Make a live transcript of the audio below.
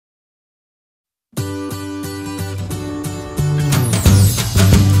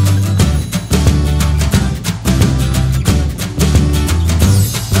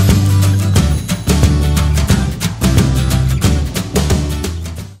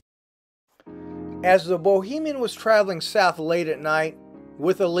As the Bohemian was traveling south late at night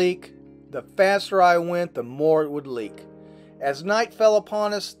with a leak, the faster I went, the more it would leak. As night fell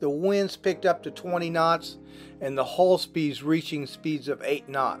upon us, the winds picked up to 20 knots and the hull speeds reaching speeds of 8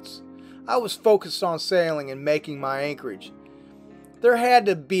 knots. I was focused on sailing and making my anchorage. There had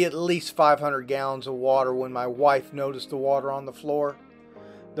to be at least 500 gallons of water when my wife noticed the water on the floor.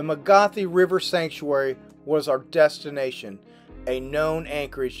 The Magathi River Sanctuary was our destination, a known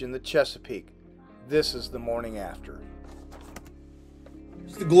anchorage in the Chesapeake. This is the morning after.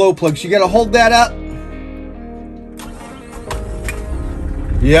 Here's the glow plug. So you gotta hold that up.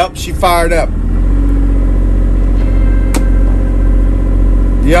 Yep, she fired up.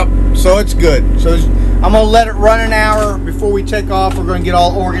 Yep, so it's good. So I'm gonna let it run an hour before we take off. We're gonna get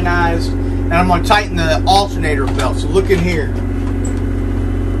all organized, and I'm gonna tighten the alternator belt. So look in here.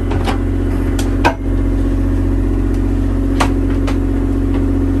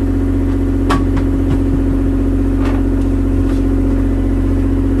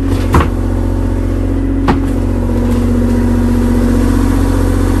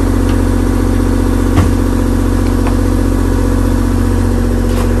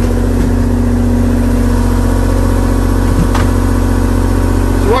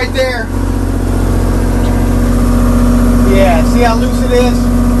 Right there. Yeah, see how loose it is?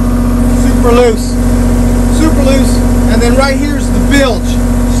 Super loose. Super loose. And then right here's the bilge.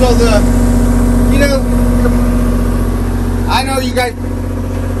 So I know you guys,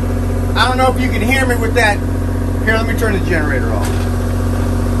 I don't know if you can hear me with that. Here, let me turn the generator off.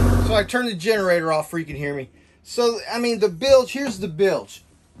 So I turned the generator off so you can hear me. So, I mean, the bilge, here's the bilge.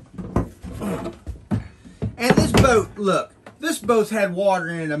 And this boat, look. This boat's had water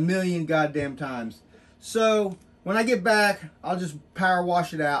in it a million goddamn times. So when I get back, I'll just power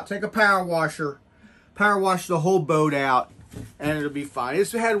wash it out. Take a power washer, power wash the whole boat out, and it'll be fine.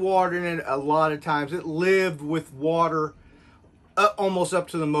 It's had water in it a lot of times. It lived with water almost up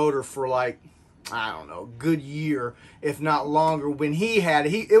to the motor for like, I don't know, a good year, if not longer. When he had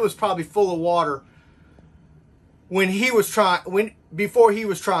it, it was probably full of water when he was before he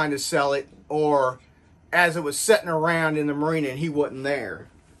was trying to sell it, or as it was sitting around in the marina and he wasn't there.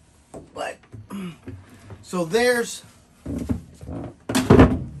 But so there it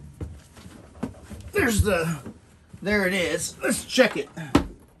is. Let's check it.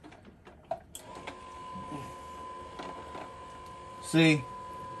 See,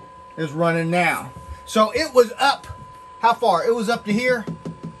 it's running now. So it was up, how far? It was up to here.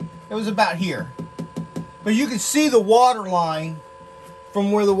 It was about here. But you can see the water line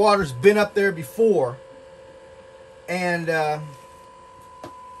from where the water's been up there before. And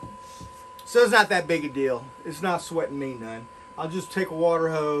so it's not that big a deal. It's not sweating me none. I'll just take a water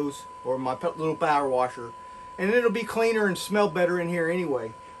hose or my little power washer, and it'll be cleaner and smell better in here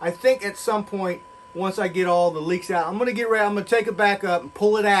anyway. I think at some point, once I get all the leaks out, I'm going to get ready. I'm going to take it back up and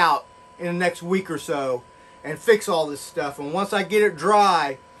pull it out in the next week or so and fix all this stuff. And once I get it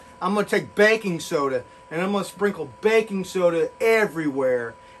dry, I'm going to take baking soda and I'm going to sprinkle baking soda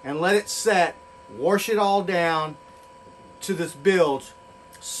everywhere and let it set, wash it all down to this bilge,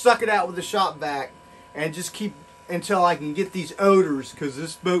 suck it out with the shop vac, and just keep until I can get these odors, because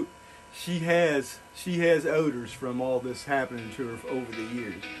this boat, she has odors from all this happening to her over the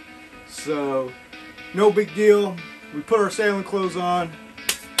years. So no big deal. We put our sailing clothes on,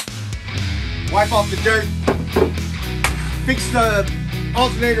 wipe off the dirt, fix the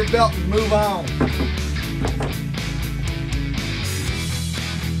alternator belt, and move on.